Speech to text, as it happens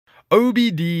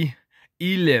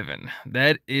OBDeleven.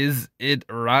 That is it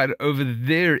right over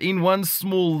there in one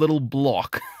small little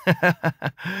block.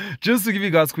 Just to give you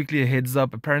guys quickly a heads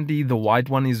up, apparently the white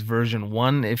one is version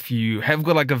 1. If you have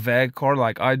got like a VAG car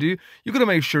like I do, you gotta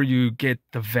make sure you get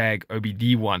the VAG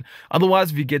OBD one.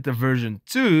 Otherwise, if you get the version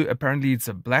 2, apparently it's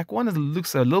a black one. It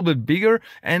looks a little bit bigger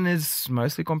and is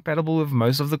mostly compatible with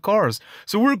most of the cars.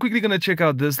 So we're quickly gonna check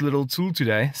out this little tool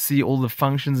today, see all the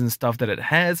functions and stuff that it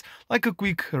has, like a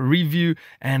quick review,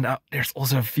 and there's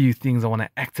also a few things I want to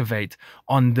activate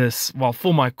on this. Well,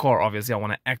 for my car, obviously, I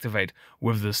want to activate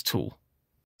with this tool.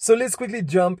 So let's quickly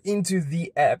jump into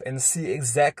the app and see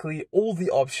exactly all the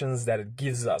options that it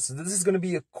gives us. So this is going to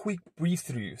be a quick brief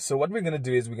through. So what we're going to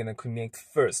do is we're going to connect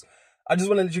first. I just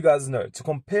want to let you guys know, to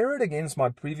compare it against my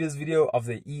previous video of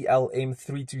the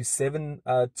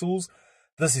ELM327 tools,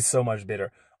 this is so much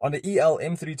better. On the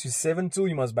ELM327 tool,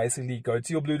 you must basically go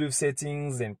to your Bluetooth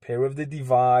settings, then pair with the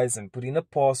device and put in a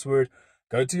password,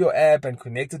 go to your app and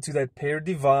connect it to that paired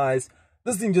device.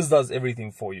 This thing just does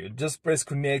everything for you. Just press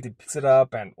connect, it picks it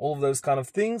up and all of those kind of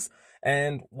things.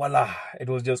 And voila, it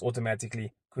will just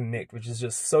automatically connect, which is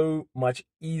just so much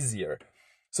easier.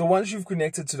 So once you've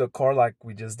connected to the car like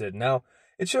we just did now,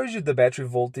 it shows you the battery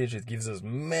voltage. It gives us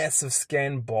massive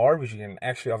scan bar, which you can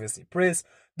actually obviously press,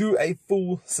 do a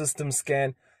full system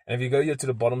scan. And if you go here to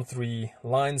the bottom 3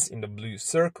 lines in the blue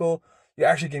circle, you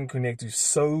actually can connect to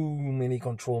so many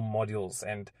control modules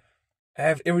and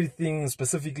have everything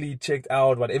specifically checked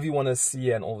out, whatever you want to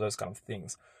see and all those kind of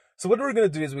things. So what we're going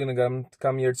to do is we're going to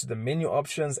come here to the menu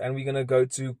options and we're going to go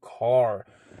to car.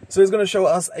 So it's going to show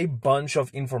us a bunch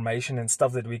of information and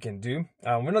stuff that we can do.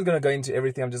 We're not going to go into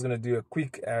everything. I'm just going to do a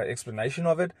quick explanation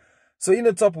of it. So in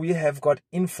the top, we have got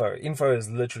info. Info is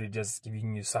literally just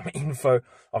giving you some info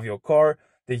of your car.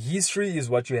 The history is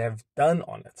what you have done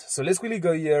on it. So let's quickly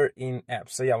go here in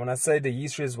apps. So yeah, when I say the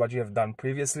history is what you have done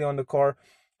previously on the car,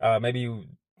 maybe you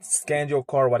scanned your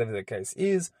car, whatever the case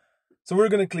is. So we're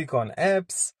going to click on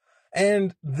apps.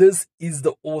 And this is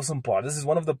the awesome part. This is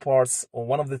one of the parts or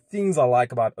one of the things I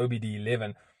like about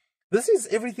OBDeleven. This is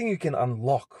everything you can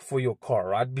unlock for your car,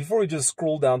 right? Before we just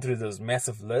scroll down through this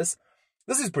massive list,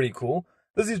 this is pretty cool.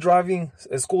 This is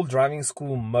it's called driving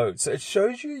school mode. So it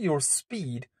shows you your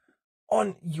speed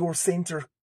on your center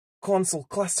console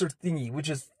cluster thingy, which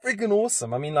is freaking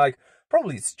awesome. I mean, like,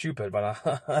 probably stupid,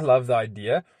 but I love the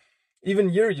idea. Even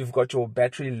here, you've got your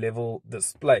battery level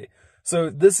display. So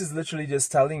this is literally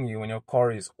just telling you when your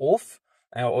car is off,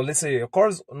 or let's say your car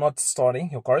is not starting,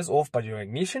 your car is off, but your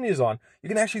ignition is on. You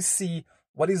can actually see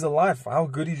what is the life, how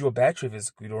good is your battery, if it's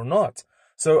good or not.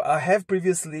 So I have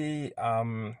previously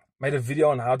made a video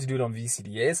on how to do it on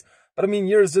VCDS. But I mean,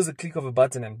 here is just a click of a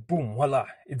button and boom, voila,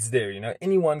 it's there. You know,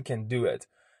 anyone can do it.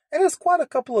 And there's quite a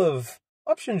couple of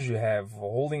options you have.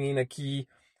 Holding in a key,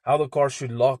 how the car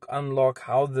should lock, unlock,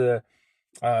 how the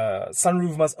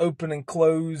sunroof must open and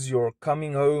close, your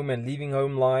coming home and leaving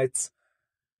home lights.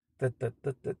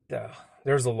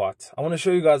 There's a lot. I want to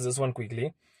show you guys this one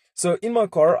quickly. So in my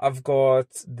car, I've got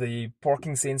the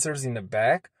parking sensors in the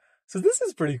back. So this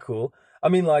is pretty cool. I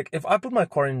mean, like, if I put my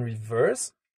car in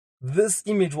reverse, this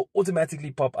image will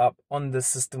automatically pop up on the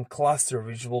system cluster,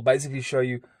 which will basically show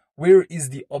you where is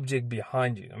the object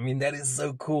behind you. I mean, that is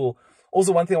so cool.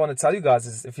 Also, one thing I want to tell you guys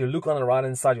is if you look on the right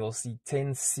hand side, you'll see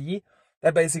 10C.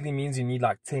 That basically means you need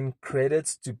like 10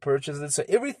 credits to purchase it. So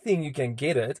everything you can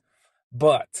get it,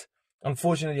 but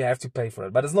unfortunately you have to pay for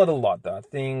it. But it's not a lot though. I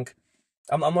think,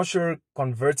 I'm not sure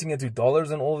converting it to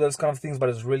dollars and all those kind of things, but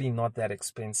it's really not that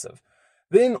expensive.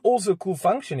 Then also a cool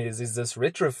function is this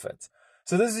retrofit.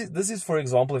 So this is, for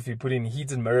example, if you put in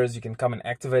heated mirrors, you can come and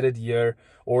activate it here,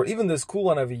 or even this cool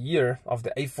one over here of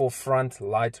the A4 front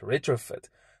light retrofit.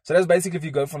 So that's basically if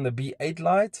you go from the B8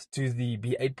 light to the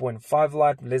B8.5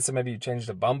 light, let's say maybe you change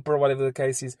the bumper, whatever the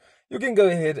case is, you can go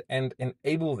ahead and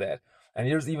enable that. And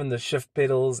here's even the shift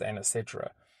pedals and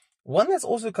etc. One that's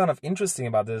also kind of interesting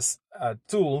about this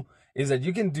tool is that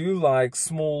you can do like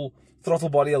small throttle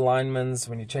body alignments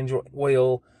when you change your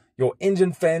oil, your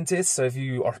engine fan test. So if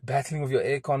you are battling with your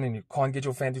aircon and you can't get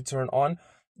your fan to turn on,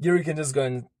 here you can just go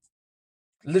and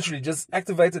literally just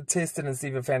activate it, test it, and see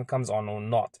if the fan comes on or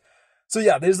not. So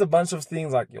yeah, there's a bunch of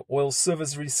things like your oil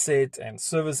service reset and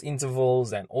service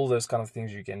intervals and all those kind of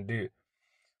things you can do.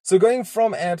 So going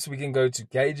from apps, we can go to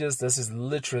gauges. This is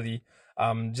literally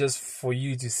just for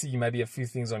you to see maybe a few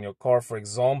things on your car. For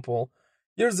example,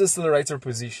 here's the accelerator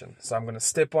position. So I'm going to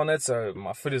step on it. So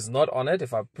my foot is not on it.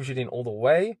 If I push it in all the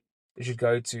way, it should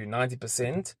go to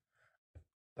 90%.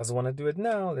 Doesn't want to do it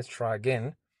now. Let's try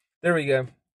again. There we go.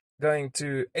 going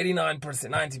to 89%,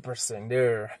 90%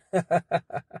 there.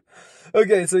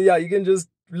 Okay, so yeah, you can just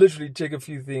literally check a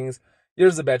few things.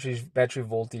 Here's the battery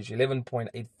voltage,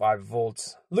 11.85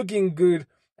 volts, looking good.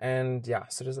 And yeah,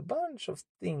 so there's a bunch of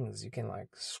things you can like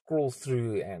scroll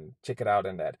through and check it out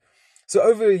and that. So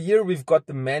over here, we've got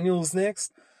the manuals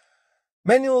next.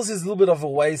 Manuals is a little bit of a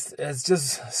waste. It's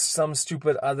just some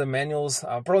stupid other manuals.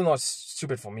 Probably not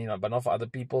stupid for me, but not for other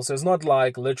people. So it's not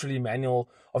like literally manual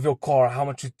of your car, how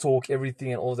much you torque,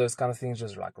 everything, and all those kind of things.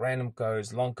 Just like random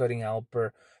codes, long coding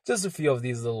helper, just a few of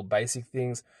these little basic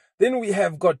things. Then we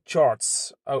have got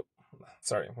charts. Oh,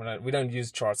 sorry, we don't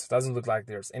use charts. It doesn't look like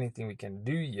there's anything we can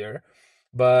do here.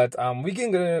 But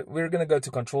we're gonna go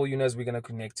to control units. We're gonna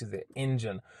connect to the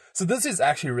engine. So this is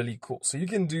actually really cool. So you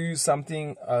can do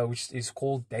something which is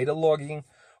called data logging,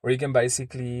 where you can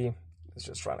basically, let's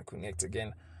just try to connect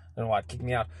again. I don't know why it kicked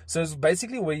me out. So it's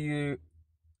basically where you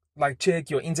like check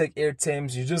your intake air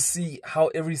temps. You just see how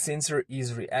every sensor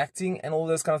is reacting and all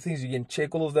those kind of things. You can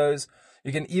check all of those.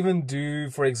 You can even do,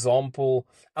 for example,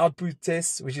 output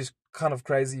tests, which is kind of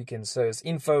crazy. You can search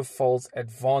info, faults,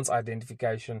 advanced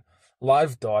identification,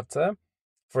 live data.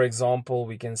 For example,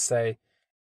 we can say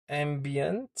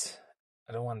ambient.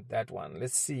 I don't want that one.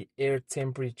 Let's see, air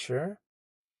temperature,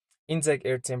 intake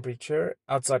air temperature,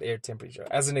 outside air temperature,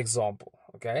 as an example.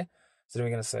 Okay, so then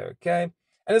we're going to say okay,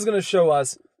 and it's going to show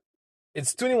us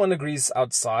it's 21 degrees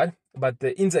outside, but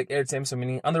the intake air temp, so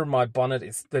meaning under my bonnet,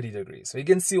 is 30 degrees. So you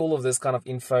can see all of this kind of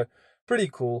info. Pretty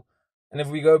cool. And if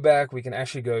we go back, we can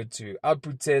actually go to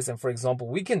output test. And for example,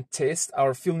 we can test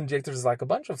our fuel injectors, like a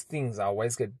bunch of things, our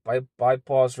wastegate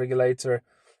bypass regulator,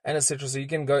 and etc. So you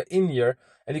can go in here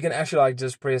and you can actually like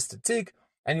just press the tick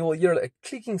and you will hear a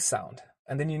clicking sound.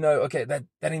 And then you know, okay, that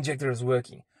injector is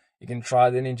working. You can try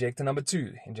then injector number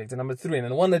 2, injector number 3, and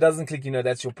the one that doesn't click, you know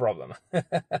that's your problem.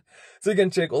 So you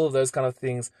can check all of those kind of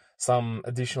things, some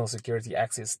additional security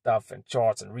access stuff and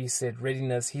charts and reset,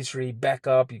 readiness, history,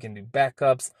 backup. You can do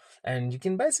backups, and you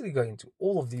can basically go into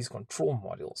all of these control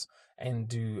modules and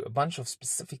do a bunch of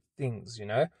specific things, you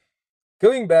know.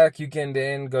 Going back, you can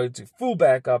then go to full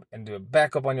backup and do a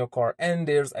backup on your car, and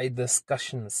there's a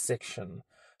discussion section.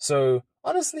 So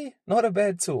honestly, not a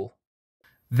bad tool.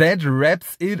 That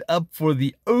wraps it up for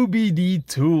the OBD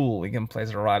tool. We can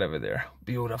place it right over there.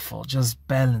 Beautiful, just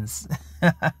balance.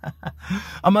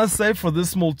 I must say, for this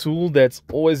small tool that's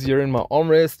always here in my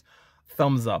armrest,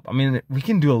 thumbs up. I mean, we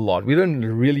can do a lot. We don't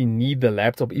really need the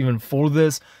laptop even for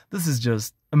this. This is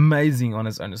just amazing on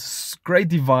its own. It's a great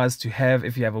device to have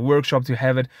if you have a workshop, to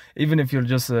have it, even if you're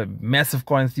just a massive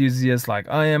car enthusiast like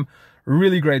I am.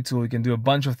 Really great tool. You can do a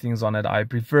bunch of things on it. I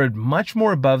prefer it much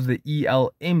more above the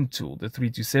ELM tool, the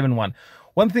 327 one.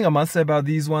 One thing I must say about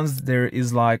these ones, there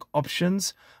is like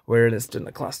options where, let's turn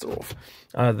the cluster off,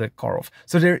 the car off.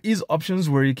 So there is options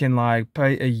where you can like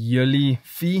pay a yearly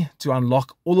fee to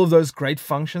unlock all of those great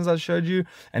functions I showed you.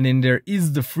 And then there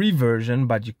is the free version,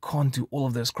 but you can't do all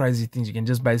of those crazy things. You can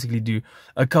just basically do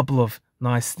a couple of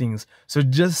nice things. So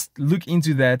just look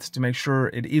into that to make sure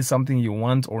it is something you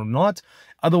want or not.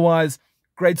 Otherwise,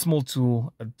 great small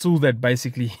tool, a tool that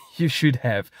basically you should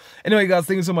have. Anyway, guys,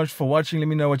 thank you so much for watching. Let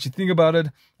me know what you think about it.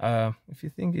 If you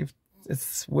think if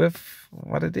it's worth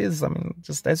what it is, I mean,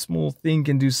 just that small thing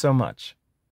can do so much.